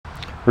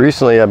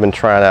Recently I've been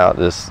trying out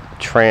this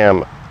Tram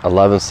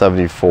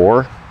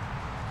 1174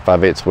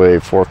 5/8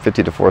 wave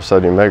 450 to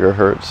 470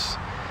 megahertz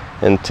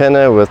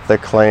antenna with the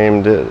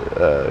claimed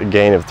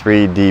gain of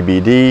 3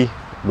 dBd,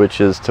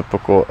 which is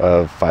typical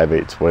of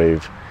 5/8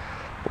 wave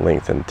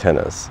length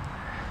antennas.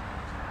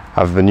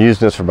 I've been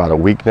using this for about a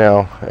week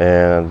now,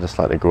 and I'd just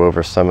like to go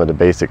over some of the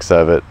basics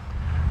of it.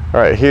 All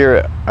right,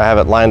 here I have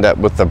it lined up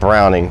with the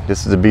Browning.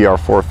 This is a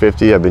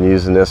BR450. I've been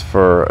using this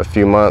for a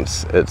few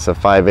months. It's a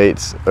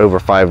 5/8 over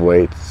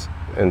 5/8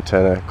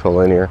 antenna,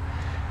 collinear,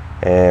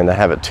 and I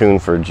have it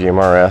tuned for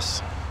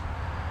GMRS.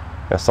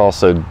 It's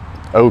also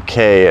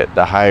okay at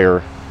the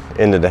higher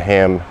end of the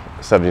ham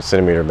 70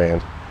 centimeter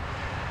band.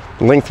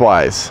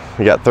 Lengthwise,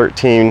 we got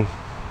 13,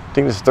 I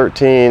think this is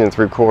 13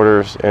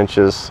 3/4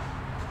 inches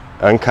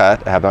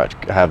uncut. I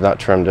have not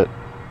trimmed it.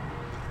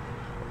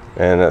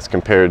 And that's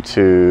compared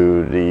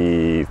to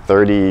the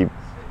 30, I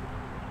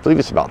believe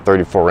it's about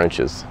 34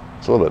 inches.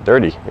 It's a little bit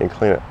dirty, you can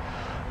clean it.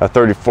 A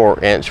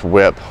 34-inch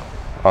whip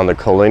on the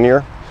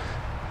collinear.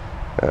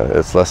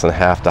 It's less than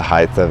half the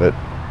height of it,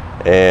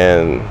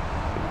 and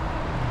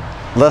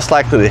less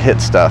likely to hit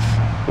stuff,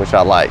 which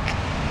I like.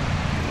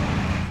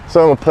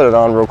 So I'm gonna put it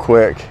on real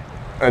quick.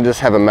 I just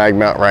have a mag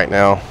mount right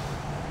now.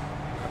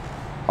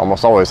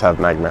 Almost always have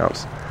mag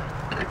mounts.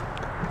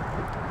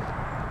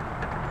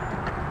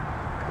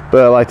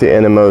 But I like the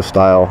NMO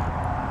style.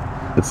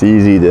 It's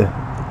easy to,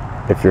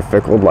 if you're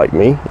fickle like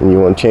me and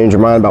you want to change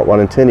your mind about what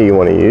antenna you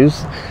want to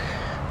use,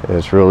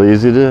 it's real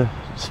easy to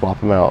swap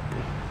them out.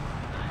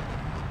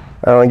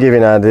 I want to give you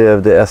an idea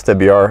of the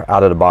SWR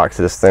out of the box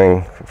of this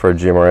thing for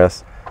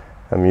GMRS.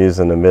 I'm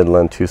using the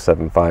Midland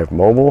 275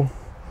 mobile,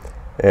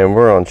 and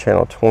we're on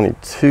channel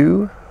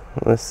 22.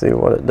 Let's see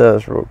what it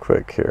does real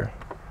quick here.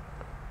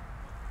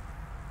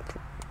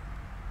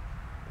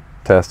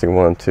 Testing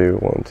 1 2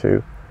 1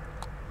 2.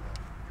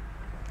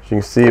 You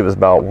can see it was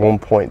about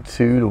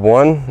 1.2 to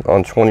 1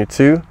 on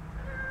 22.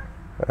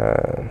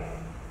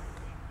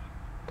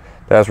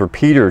 That's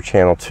repeater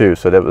channel 2,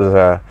 so that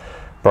was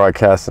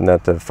broadcasting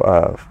at the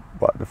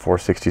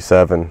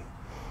 467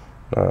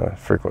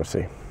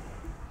 frequency.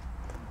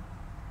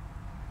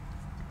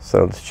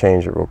 So let's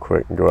change it real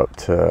quick and go up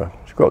to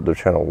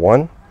channel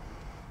 1.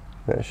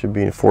 That should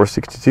be in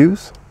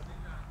 462s.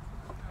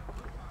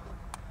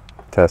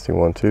 Testing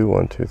 1 2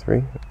 1 2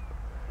 3,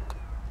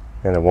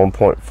 and a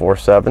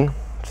 1.47.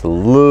 It's a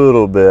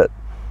little bit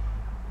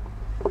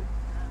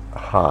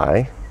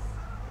high.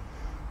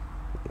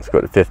 Let's go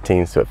to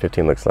 15, see what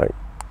 15 looks like.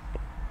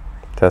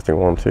 Testing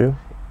 1 2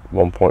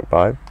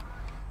 1.5,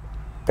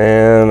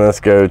 and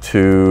let's go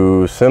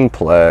to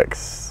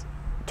simplex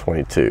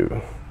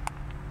 22.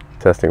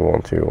 Testing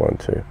 1 2 1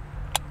 2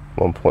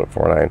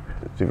 1.49.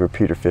 Do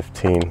repeater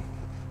 15.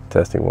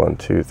 Testing 1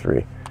 2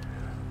 3.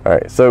 All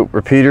right, so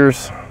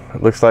repeaters,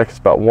 it looks like it's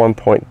about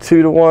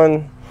 1.2 to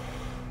 1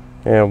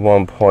 and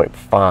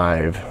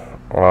 1.5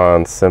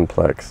 on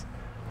simplex.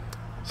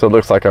 So it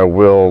looks like I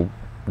will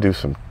do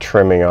some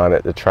trimming on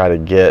it to try to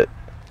get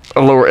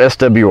a lower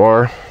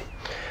SWR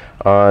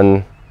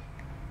on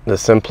the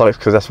simplex,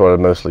 because that's what I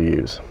mostly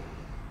use.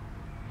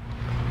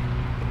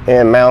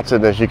 And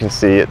mounted, as you can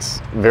see,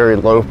 it's very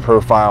low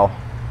profile.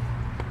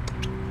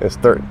 It's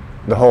the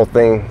whole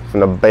thing from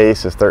the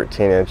base is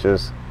 13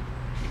 inches,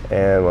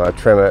 and when I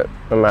trim it,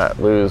 I might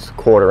lose a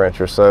 1/4 inch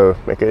or so,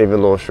 make it even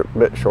a little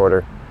bit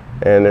shorter.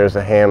 And there's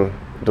a ham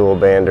dual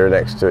bander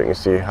next to it. You can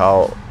see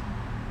how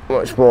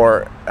much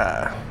more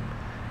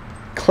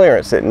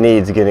clearance it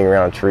needs getting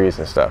around trees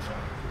and stuff.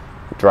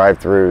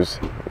 Drive-throughs,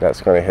 that's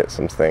going to hit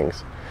some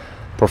things.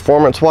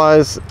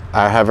 Performance-wise,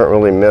 I haven't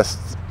really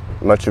missed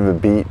much of a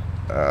beat.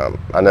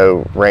 I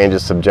know range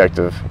is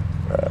subjective,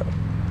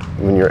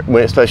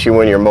 especially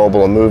when you're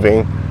mobile and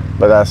moving,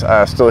 but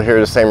I still hear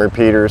the same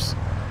repeaters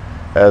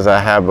as I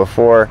have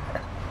before.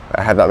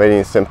 I have not made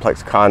any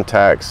simplex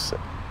contacts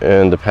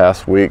in the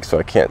past week, so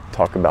I can't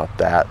talk about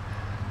that.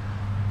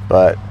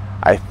 But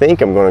I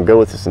think I'm going to go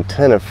with this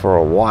antenna for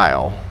a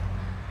while.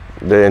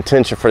 The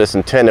intention for this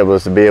antenna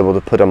was to be able to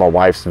put on my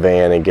wife's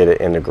van and get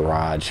it in the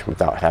garage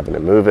without having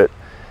to move it.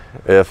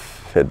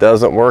 If it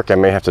doesn't work, I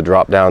may have to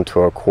drop down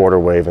to a 1/4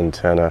 wave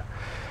antenna.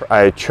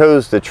 I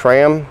chose the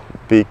Tram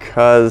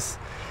because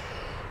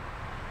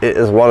it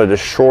is one of the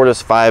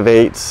shortest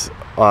 5/8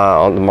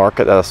 on the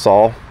market that I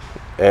saw,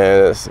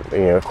 and it's,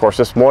 of course,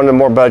 it's one of the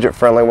more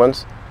budget-friendly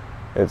ones.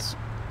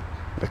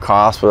 The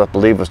cost, I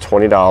believe, was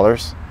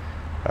 $20.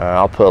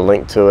 I'll put a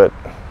link to it.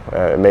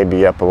 It may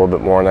be up a little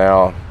bit more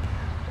now.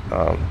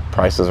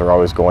 Prices are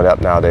always going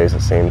up nowadays,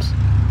 it seems.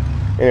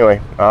 Anyway,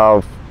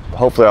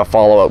 hopefully I'll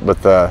follow up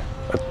with a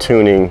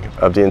tuning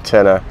of the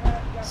antenna,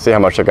 see how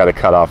much I got to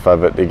cut off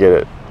of it to get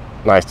it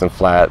nice and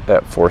flat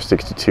at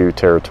 462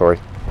 territory.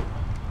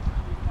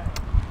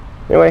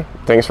 Anyway,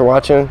 thanks for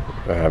watching.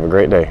 Have a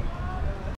great day.